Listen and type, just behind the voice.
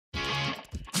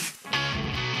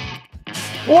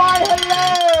Why,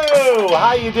 hello!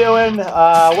 How you doing?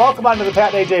 Welcome onto the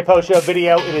Pat and AJ Post Show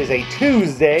video. It is a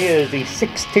Tuesday. It is the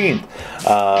 16th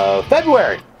of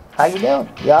February. How you doing?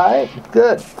 You all right?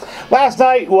 Good. Last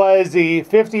night was the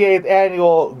 58th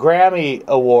Annual Grammy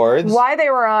Awards. Why they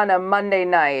were on a Monday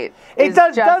night?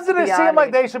 Doesn't it seem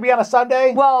like they should be on a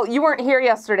Sunday? Well, you weren't here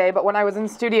yesterday, but when I was in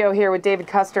studio here with David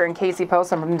Custer and Casey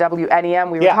Poston from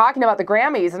WNEM, we were talking about the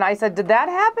Grammys, and I said, did that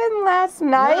happen last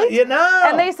night? Yeah, you know.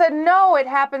 And they said, no, it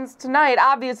happens tonight,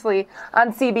 obviously,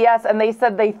 on CBS, and they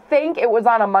said they think it was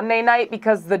on a Monday night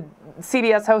because the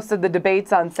CBS hosted the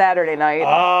debates on Saturday night.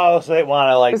 Oh, so they want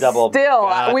to like double. Still,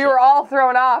 gotcha. We were all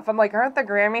thrown off. I'm like, aren't the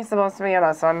Grammys supposed to be on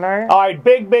a Sunday? All right,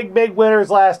 big winners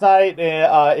last night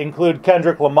include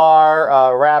Kendrick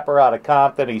Lamar, rapper out of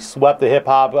Compton. He swept the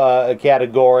hip-hop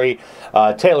category.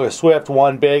 Taylor Swift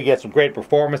won big. He had some great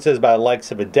performances by the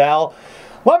likes of Adele.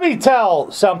 Let me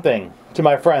tell something to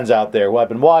my friends out there who I've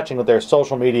been watching with their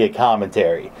social media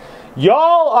commentary.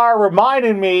 Y'all are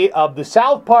reminding me of the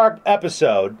South Park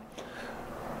episode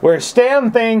where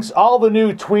Stan thinks all the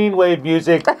new tween wave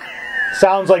music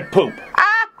sounds like poop.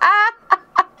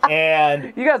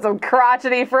 And you got some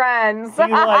crotchety friends.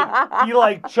 he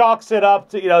like chalks it up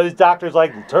to, his doctor's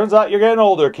like, turns out you're getting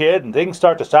older, kid, and things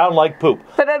start to sound like poop.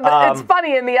 But it's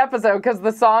funny in the episode because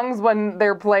the songs, when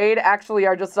they're played, actually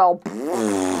are just all.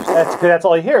 That's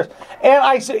all he hears.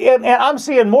 And I'm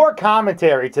seeing more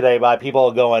commentary today by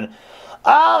people going,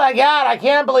 oh my God, I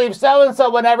can't believe so-and-so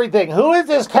won everything. Who is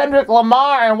this Kendrick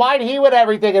Lamar and why did he win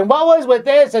everything? And what was with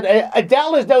this? And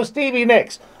Adele is no Stevie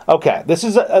Nicks. Okay, this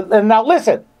is, and now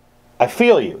listen, I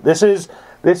feel you. This is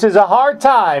a hard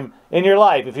time in your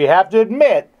life if you have to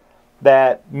admit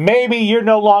that maybe you're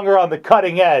no longer on the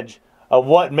cutting edge of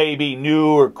what may be new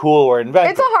or cool or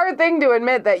inventive. It's a hard thing to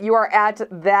admit that you are at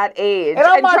that age.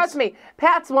 And trust me,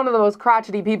 Pat's one of the most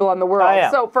crotchety people in the world.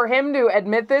 So for him to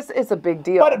admit this is a big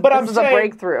deal. But this I'm is saying a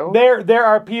breakthrough. There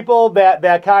are people that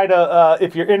kind of,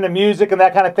 if you're into music and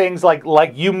that kind of things, like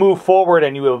you move forward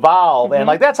and you evolve. And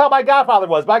like that's how my godfather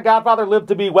was. My godfather lived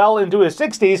to be well into his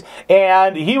 60s,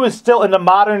 and he was still into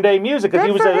modern day music because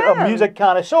he was a music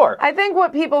connoisseur. I think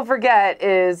what people forget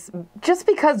is just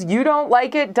because you don't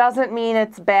like it doesn't mean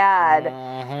it's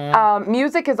bad.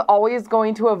 Music is always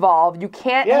going to evolve. You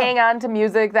can't hang on to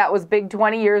music that was big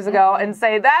 20 years ago and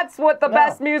say that's what the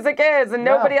best music is and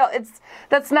nobody else.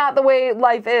 That's not the way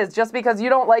life is. Just because you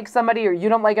don't like somebody or you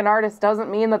don't like an artist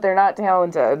doesn't mean that they're not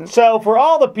talented. So for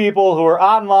all the people who are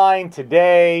online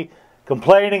today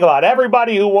complaining about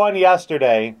everybody who won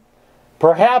yesterday,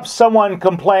 perhaps someone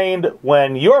complained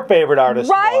when your favorite artist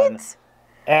won,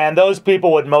 and those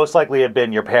people would most likely have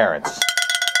been your parents.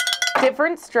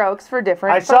 Different strokes for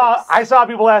different folks. I saw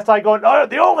people last night going, oh,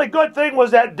 the only good thing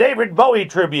was that David Bowie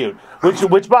tribute,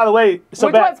 which by the way, which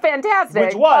was fantastic.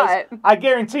 Which was, I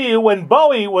guarantee you, when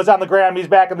Bowie was on the Grammys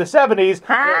back in the 70s,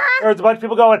 there was a bunch of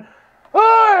people going,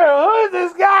 oh, who's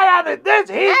this guy on this?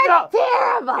 That's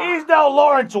terrible. He's no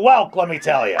Lawrence Welk, let me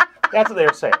tell you. That's what they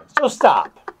were saying. So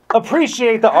stop.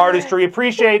 Appreciate the artistry,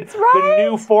 appreciate the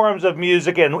new forms of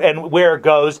music and where it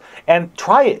goes, and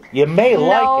try it. You may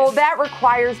like it. No, that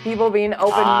requires people being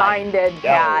open-minded,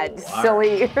 Pat.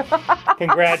 Silly.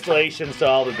 Congratulations to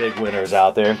all the big winners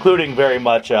out there, including very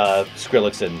much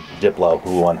Skrillex and Diplo,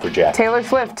 who won for Jack. Taylor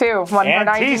Swift, too, won for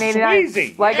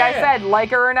 1989. Like I said,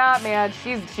 like her or not, man,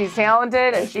 she's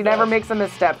talented, and she never makes a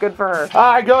misstep. Good for her.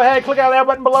 All right, go ahead, click on that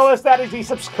button below us. That is the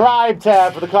subscribe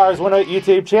tab for the Cars 108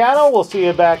 YouTube channel. We'll see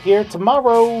you back here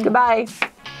tomorrow. Goodbye.